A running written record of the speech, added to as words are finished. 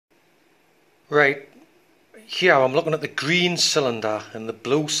Right, here I'm looking at the green cylinder and the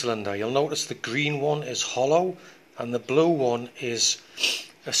blue cylinder. You'll notice the green one is hollow and the blue one is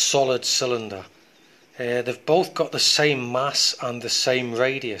a solid cylinder. They've both got the same mass and the same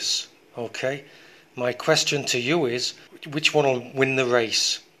radius. Okay, my question to you is, which one will win the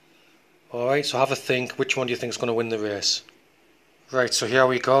race? Alright, so have a think, which one do you think is going to win the race? Right, so here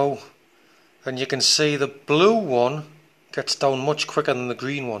we go. And you can see the blue one gets down much quicker than the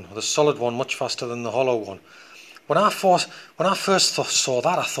green one, or the solid one much faster than the hollow one. When I first saw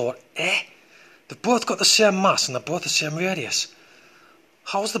that, I thought, they've both got the same mass and they're both the same radius.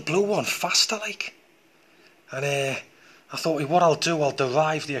 How's the blue one faster, like? And I thought, what I'll do, I'll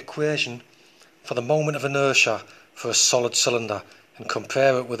derive the equation for the moment of inertia for a solid cylinder and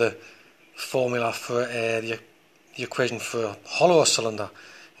compare it with a formula for the equation for a hollow cylinder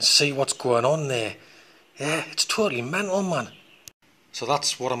and see what's going on there. Yeah, it's totally mental, man. So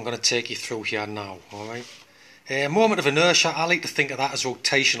that's what I'm going to take you through here now, alright? Moment of inertia, I like to think of that as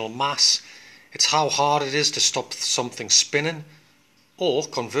rotational mass. It's how hard it is to stop something spinning, or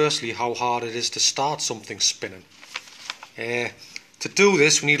conversely, how hard it is to start something spinning. To do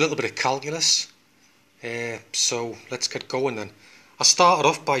this, we need a little bit of calculus. So let's get going then. I started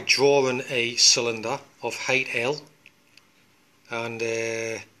off by drawing a cylinder of height L, and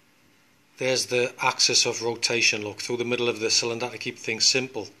there's the axis of rotation, look, through the middle of the cylinder to keep things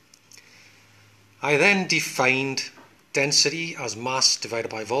simple. I then defined density as mass divided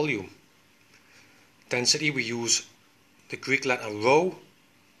by volume. Density, we use the Greek letter rho,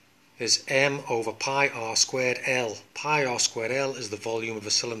 is m over pi r squared L. Pi r squared L is the volume of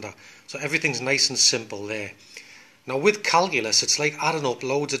a cylinder. So everything's nice and simple there. Now with calculus, it's like adding up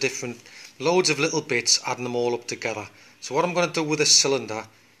loads of little bits, adding them all up together. So what I'm going to do with this cylinder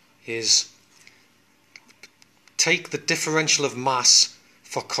is take the differential of mass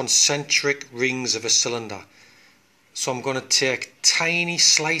for concentric rings of a cylinder. So I'm going to take tiny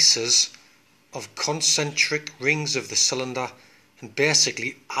slices of concentric rings of the cylinder and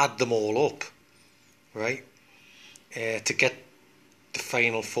basically add them all up, right, to get the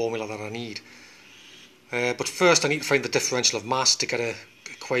final formula that I need. But first I need to find the differential of mass to get an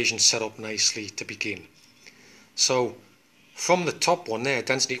equation set up nicely to begin. So from the top one there,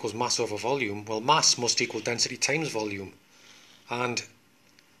 density equals mass over volume, well, mass must equal density times volume. And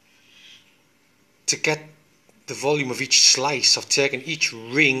to get the volume of each slice, I've taken each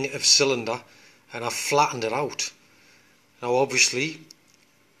ring of cylinder and I've flattened it out. Now obviously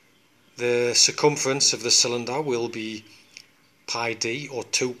the circumference of the cylinder will be pi d, or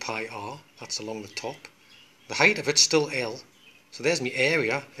 2 pi r, that's along the top. The height of it's still L, so there's my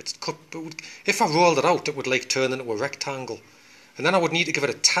area. It's cut. If I rolled it out, it would like turn into a rectangle, and then I would need to give it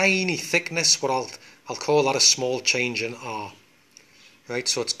a tiny thickness. What I'll call that a small change in r. Right,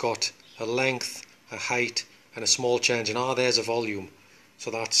 so it's got a length, a height, and a small change in r. There's a volume,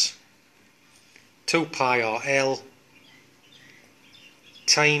 so that's 2 pi r L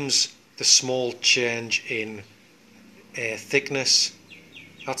times the small change in thickness.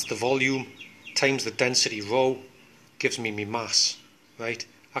 That's the volume, times the density rho, gives me my mass, right?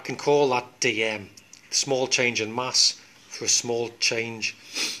 I can call that dm, the small change in mass for a small change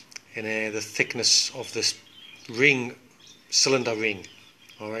in the thickness of this ring, cylinder ring,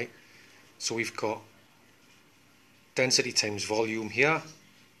 alright? So we've got density times volume here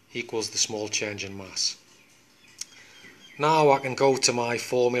equals the small change in mass. Now I can go to my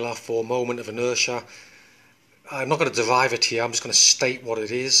formula for moment of inertia. I'm not going to derive it here, I'm just going to state what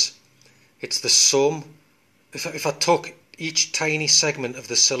it is. It's the sum. If I took each tiny segment of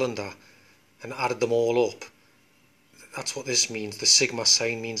the cylinder and added them all up, that's what this means. The sigma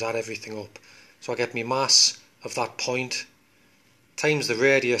sign means add everything up. So I get my mass of that point times the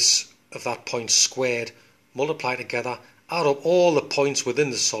radius of that point squared, multiply together, add up all the points within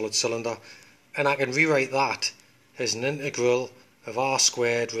the solid cylinder, and I can rewrite that as an integral of r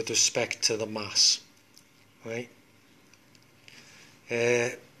squared with respect to the mass. Right?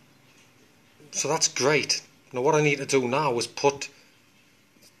 So that's great. Now what I need to do now is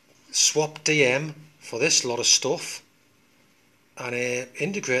swap dm for this lot of stuff and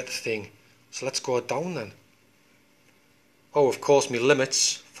integrate the thing. So let's go down then. Oh, of course my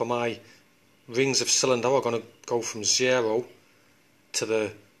limits for my rings of cylinder are going to go from 0 to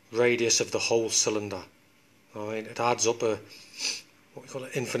the radius of the whole cylinder. Alright, it adds up a what we call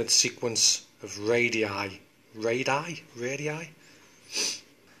an infinite sequence of radii.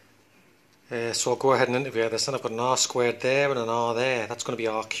 So I'll go ahead and integrate this, and I've got an r squared there and an r there. That's going to be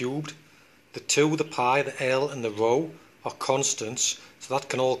r cubed. The 2, the pi, the l and the rho are constants, so that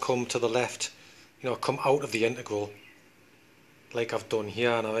can all come to the left, come out of the integral. like I've done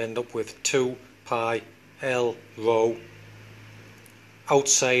here, and I end up with 2 pi L rho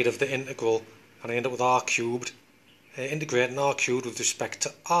outside of the integral, and I end up with r cubed, integrating r cubed with respect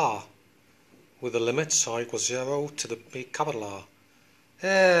to r, with the limits r equals 0 to the big capital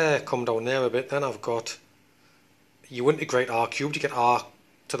R. Come down there a bit, then I've got, you integrate r cubed, you get r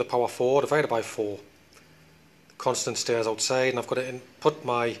to the power 4 divided by 4. The constant stays outside, and I've got to put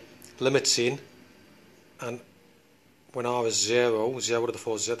my limits in, and when r is 0, 0 to the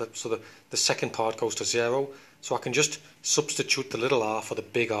 4 is 0, so the second part goes to 0, so I can just substitute the little r for the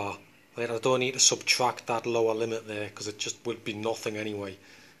big R. Right? I don't need to subtract that lower limit there, because it just would be nothing anyway,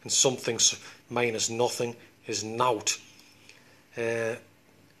 and something minus nothing is naught.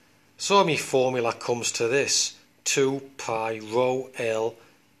 So my formula comes to this: 2 pi rho L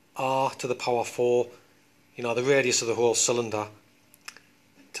r to the power 4, you know, the radius of the whole cylinder,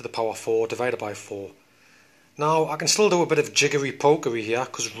 to the power 4 divided by 4. Now I can still do a bit of jiggery pokery here,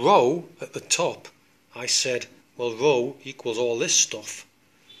 because rho at the top, I said, well, rho equals all this stuff.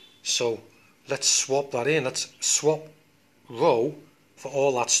 So let's swap that in. Let's swap rho for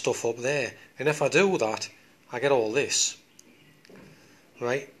all that stuff up there. And if I do that, I get all this.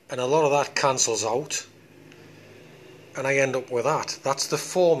 Right? And a lot of that cancels out. And I end up with that. That's the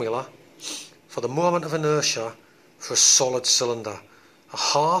formula for the moment of inertia for a solid cylinder. A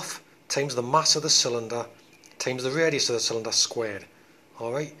half times the mass of the cylinder times the radius of the cylinder squared.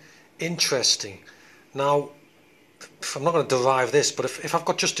 Alright? Interesting. Now, I'm not going to derive this, but if I've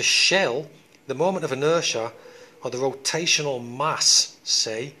got just a shell, the moment of inertia, or the rotational mass,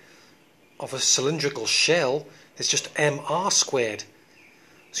 say, of a cylindrical shell is just mr squared.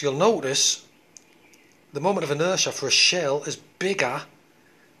 So you'll notice the moment of inertia for a shell is bigger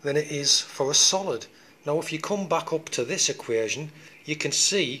than it is for a solid. Now if you come back up to this equation, you can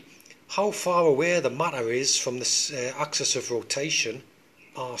see how far away the matter is from the axis of rotation,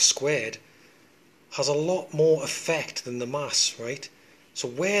 r squared, has a lot more effect than the mass, right? So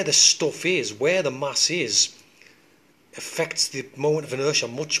where the stuff is, where the mass is, affects the moment of inertia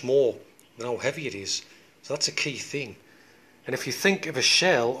much more than how heavy it is. So that's a key thing. And if you think of a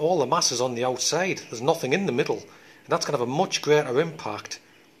shell, all the mass is on the outside, there's nothing in the middle, and that's going to have a much greater impact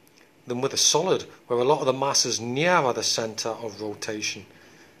than with a solid, where a lot of the mass is nearer the centre of rotation,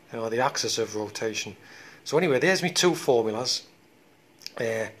 you know, the axis of rotation. So anyway, there's my two formulas.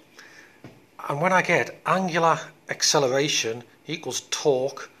 And when I get angular acceleration equals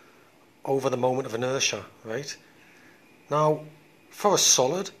torque over the moment of inertia, right? Now, for a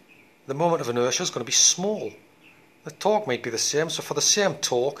solid, the moment of inertia is going to be small. The torque might be the same, so for the same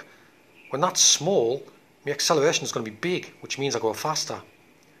torque, when that's small, my acceleration is going to be big, which means I go faster.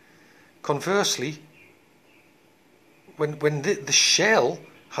 Conversely, when the shell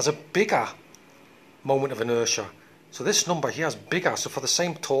has a bigger moment of inertia, so this number here is bigger, so for the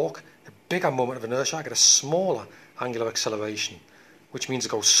same torque, a bigger moment of inertia, I get a smaller angular acceleration, which means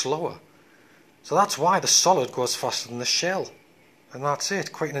it goes slower. So that's why the solid goes faster than the shell. And that's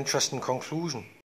it. Quite an interesting conclusion.